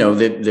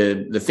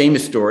 the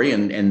famous story,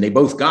 and they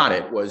both got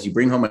it, was you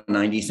bring home a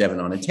 97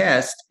 on a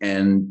test,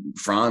 and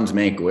Franz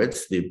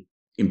Mankiewicz, the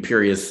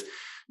imperious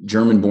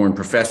German-born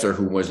professor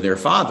who was their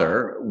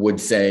father, would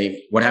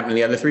say, what happened to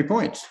the other 3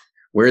 points?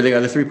 Where are the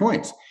other 3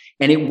 points?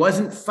 And it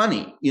wasn't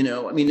funny.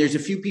 There's a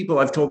few people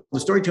I've told the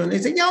story to, and they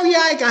say, oh,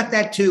 yeah, I got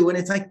that too. And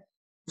it's like,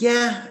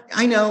 yeah,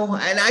 I know.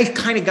 And I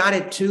kind of got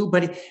it too,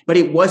 but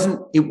it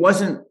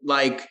wasn't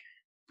like,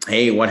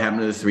 hey, what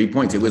happened to the 3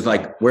 points? It was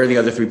like, where are the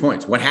other 3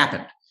 points? What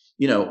happened?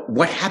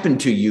 What happened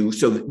to you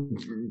so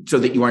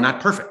that you are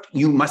not perfect?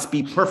 You must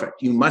be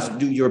perfect. You must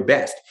do your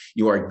best.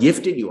 You are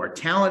gifted. You are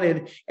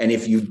talented. And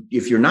if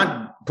you're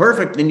not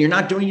perfect, then you're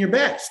not doing your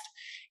best.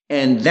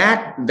 And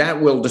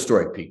that will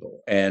destroy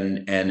people.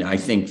 And I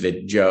think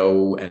that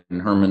Joe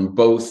and Herman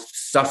both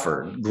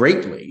suffered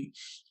greatly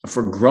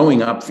for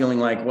growing up feeling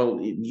like, well,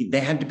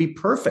 they had to be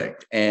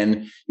perfect.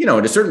 And,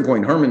 at a certain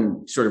point,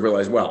 Herman sort of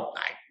realized, well,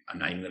 I'm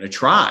not even going to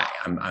try.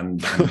 I'm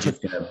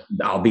just going to,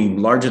 I'll be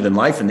larger than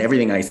life, and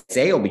everything I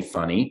say will be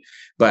funny.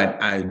 But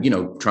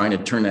trying to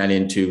turn that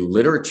into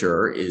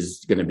literature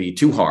is going to be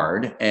too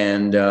hard.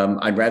 And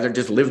I'd rather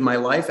just live my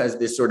life as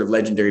this sort of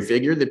legendary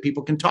figure that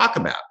people can talk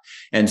about.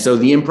 And so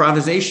the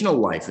improvisational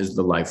life is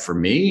the life for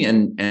me,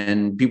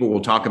 and people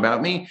will talk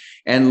about me.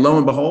 And lo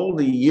and behold,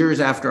 the years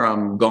after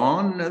I'm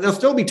gone, they'll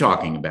still be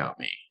talking about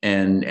me.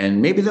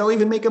 And maybe they'll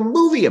even make a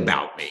movie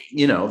about me.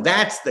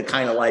 That's the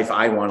kind of life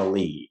I want to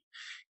lead.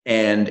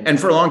 And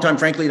for a long time,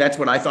 frankly, that's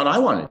what I thought I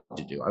wanted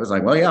to do. I was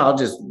like, well, yeah, I'll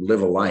just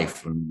live a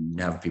life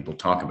and have people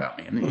talk about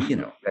me. And,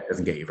 that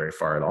doesn't get you very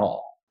far at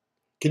all.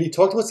 Can you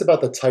talk to us about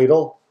the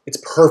title? It's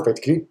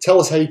perfect. Can you tell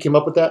us how you came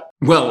up with that?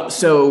 Well,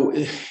 so,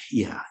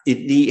 yeah,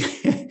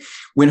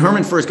 when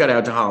Herman first got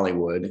out to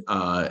Hollywood,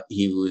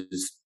 he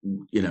was,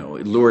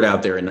 lured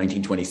out there in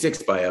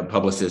 1926 by a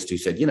publicist who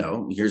said,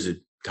 here's a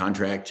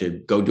contract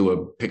to go do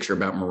a picture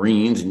about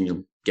Marines, and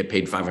you'll get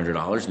paid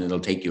 $500, and it'll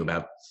take you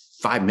about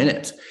 5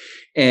 minutes.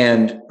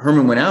 And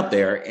Herman went out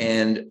there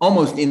and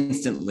almost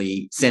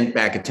instantly sent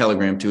back a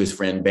telegram to his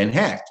friend Ben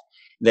Hecht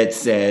that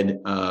said,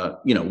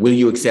 will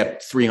you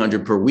accept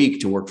 $300 per week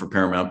to work for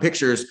Paramount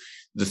Pictures?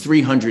 The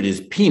 300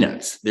 is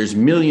peanuts. There's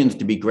millions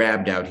to be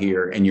grabbed out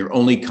here, and your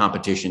only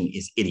competition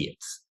is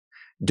idiots.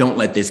 Don't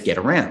let this get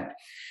around.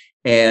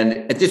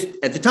 And at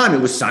the time,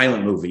 it was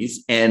silent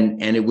movies,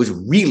 and it was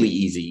really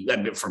easy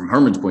from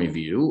Herman's point of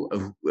view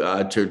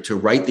to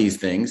write these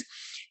things,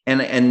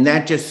 and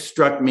that just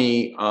struck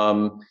me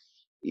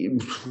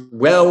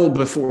well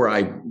before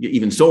I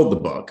even sold the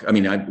book. I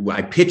mean,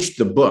 I pitched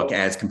the book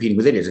as Competing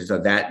with Idiots, so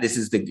that this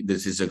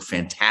is a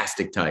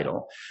fantastic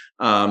title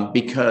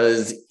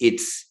because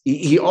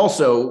he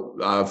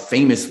also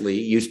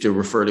famously used to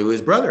refer to his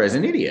brother as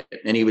an idiot,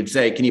 and he would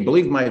say, "Can you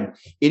believe my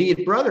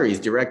idiot brother? He's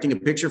directing a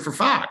picture for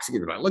Fox.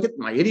 Look at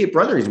my idiot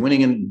brother. He's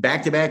winning in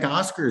back-to-back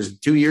Oscars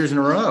 2 years in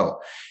a row."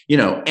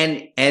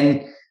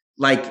 And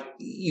like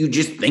you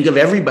just think of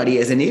everybody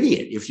as an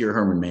idiot if you're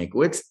Herman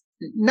Mankiewicz.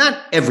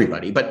 Not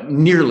everybody, but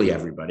nearly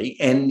everybody,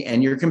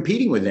 and you're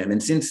competing with them.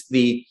 And since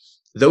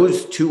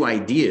those two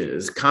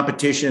ideas,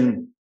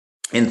 competition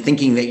and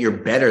thinking that you're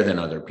better than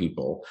other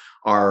people,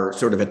 are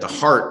sort of at the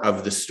heart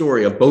of the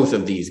story of both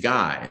of these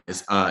guys,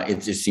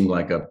 it just seemed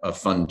like a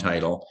fun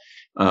title.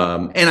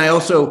 And I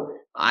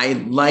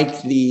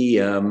liked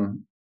the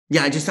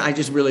I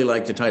just really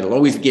liked the title.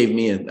 Always gave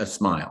me a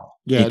smile.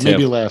 Yeah, it made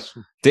me laugh.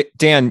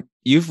 Dan,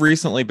 you've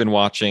recently been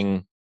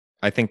watching.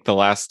 I think the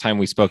last time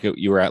we spoke,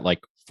 you were at like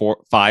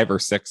 5 or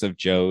 6 of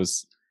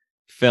Joe's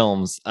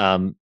films.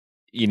 I'm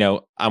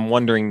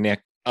wondering,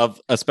 Nick,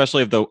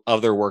 especially of the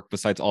other work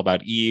besides All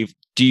About Eve,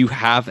 do you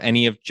have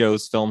any of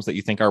Joe's films that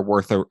you think are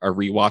worth a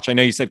rewatch? I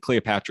know you said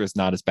Cleopatra is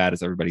not as bad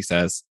as everybody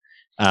says,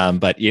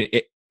 but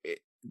did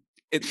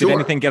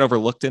anything get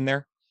overlooked in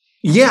there?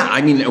 Yeah,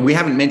 I mean, we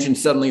haven't mentioned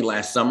Suddenly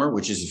Last Summer,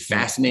 which is a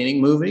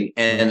fascinating movie,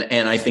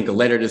 and I think A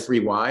Letter to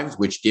Three Wives,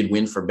 which did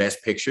win for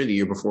Best Picture the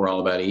year before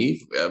All About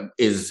Eve,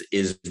 is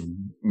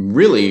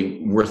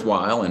really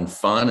worthwhile and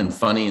fun and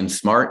funny and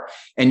smart,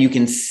 and you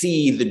can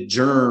see the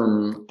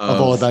germ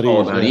of All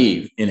About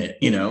Eve in it.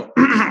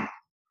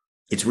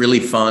 It's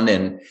really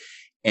fun,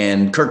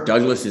 and Kirk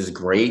Douglas is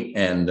great,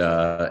 and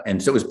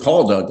so is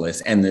Paul Douglas,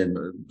 and then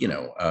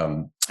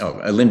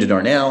Linda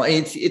Darnell.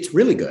 It's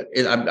really good.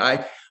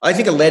 I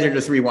think A Letter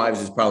to Three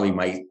Wives is probably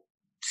my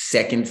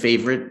second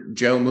favorite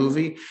Joe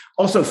movie.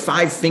 Also,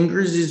 Five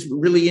Fingers is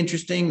really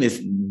interesting.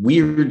 This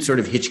weird sort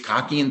of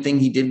Hitchcockian thing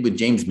he did with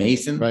James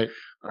Mason. Right.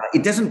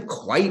 It doesn't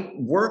quite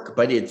work,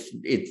 but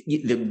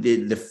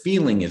the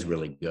feeling is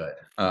really good.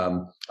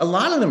 A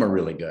lot of them are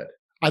really good.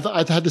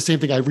 I've had the same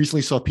thing. I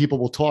recently saw People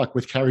Will Talk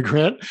with Cary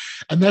Grant,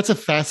 and that's a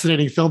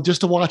fascinating film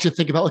just to watch and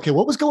think about, okay,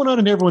 what was going on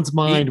in everyone's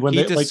mind when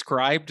he they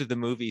described the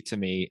movie to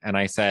me, and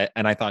I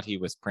thought he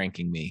was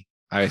pranking me.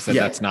 I said,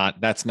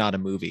 that's not a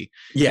movie.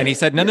 Yeah. And he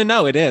said,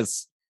 no, it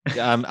is.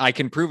 I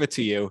can prove it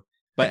to you.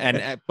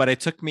 But it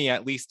took me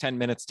at least 10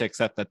 minutes to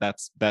accept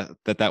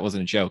that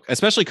wasn't a joke,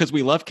 especially because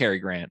we love Cary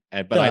Grant.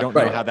 But I don't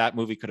know how that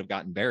movie could have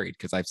gotten buried,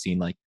 because I've seen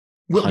like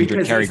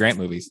 100 Cary Grant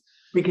movies.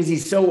 Because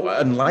he's so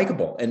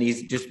unlikable, and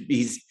he's just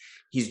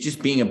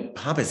being a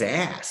pompous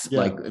ass,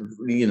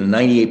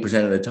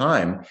 98% of the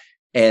time.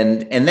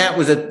 And that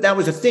was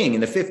a thing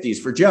in the 50s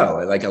for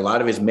Joe. Like, a lot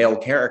of his male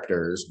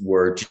characters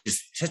were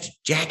just such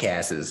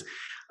jackasses.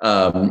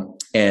 Whatever.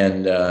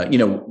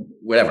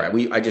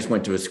 I just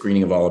went to a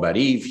screening of All About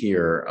Eve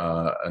here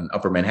in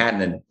Upper Manhattan,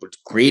 and it was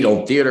great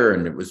old theater,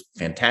 and it was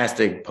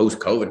fantastic.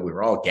 Post-COVID, we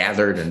were all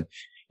gathered,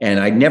 and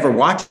I'd never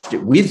watched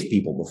it with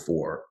people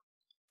before.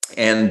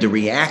 And the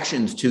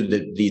reactions to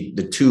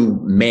the two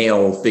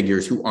male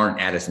figures who aren't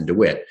Addison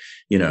DeWitt,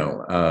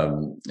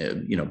 Bill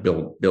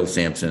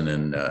Sampson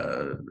and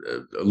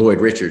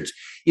Lloyd Richards,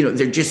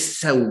 they're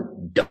just so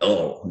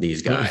dull,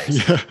 these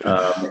guys,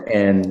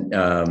 and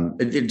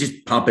they're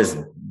just pompous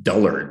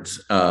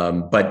dullards.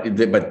 But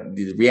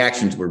the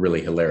reactions were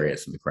really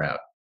hilarious in the crowd.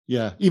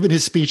 Yeah, even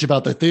his speech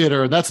about the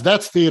theater, and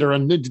that's theater,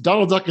 and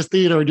Donald Duck is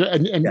theater, and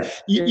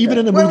even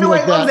in a movie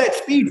like that. I love that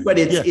speech, but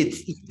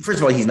it's first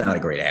of all, he's not a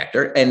great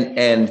actor,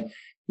 and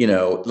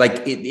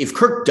if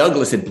Kirk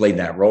Douglas had played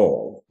that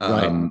role,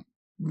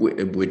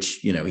 which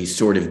he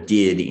sort of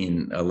did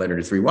in A Letter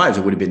to Three Wives,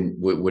 it would have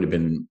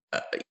been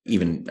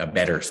even a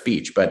better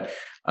speech. But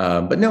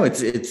no,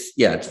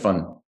 it's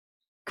fun.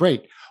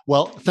 Great.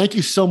 Well, thank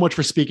you so much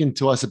for speaking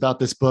to us about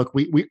this book.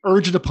 We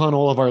urge it upon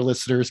all of our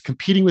listeners.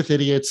 Competing with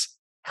Idiots,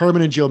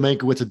 Herman and Joe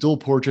Mankiewicz, a dual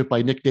portrait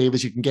by Nick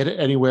Davis. You can get it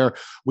anywhere.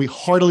 We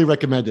heartily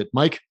recommend it.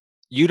 Mike?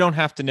 You don't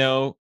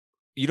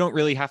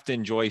really have to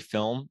enjoy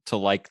film to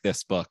like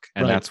this book.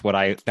 And that's what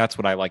I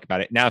like about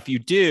it. Now, if you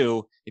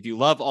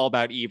love All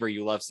About Eve, or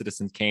you love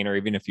Citizen Kane, or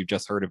even if you've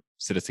just heard of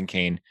Citizen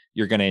Kane,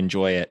 you're going to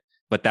enjoy it.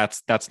 But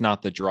that's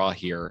not the draw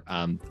here.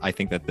 I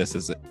think that this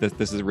is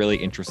a really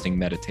interesting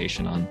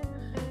meditation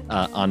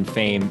on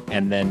fame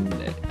and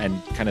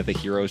kind of the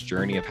hero's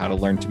journey of how to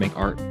learn to make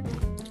art.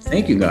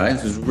 Thank you,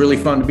 guys. It was really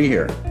fun to be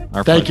here.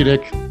 Thank you,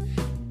 Nick.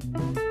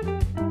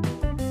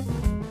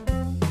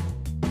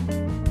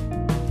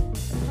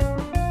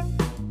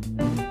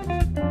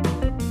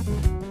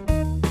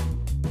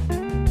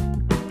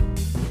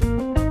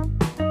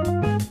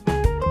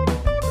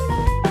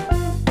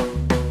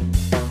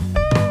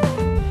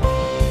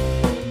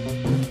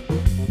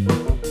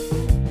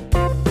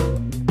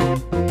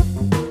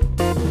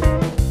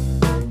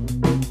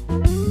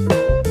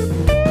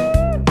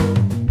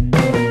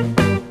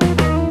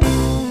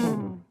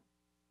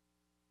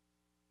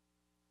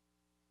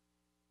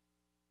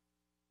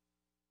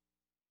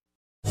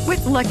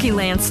 With Lucky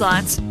Land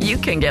Slots, you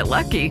can get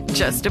lucky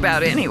just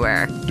about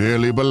anywhere.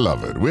 Dearly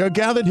beloved, we are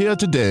gathered here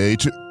today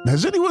to...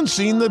 Has anyone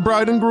seen the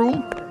bride and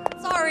groom?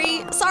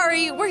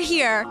 Sorry, we're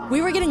here.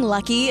 We were getting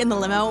lucky in the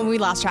limo and we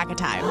lost track of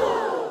time.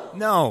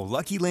 No,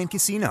 Lucky Land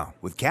Casino,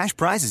 with cash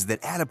prizes that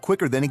add up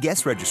quicker than a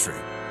guest registry.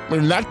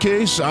 In that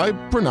case, I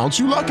pronounce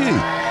you lucky.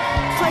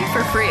 Play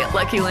for free at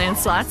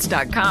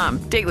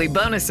LuckyLandSlots.com. Daily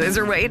bonuses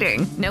are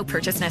waiting. No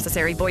purchase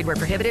necessary. Void where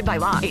prohibited by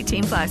law.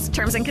 18+.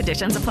 Terms and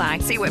conditions apply.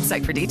 See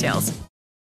website for details.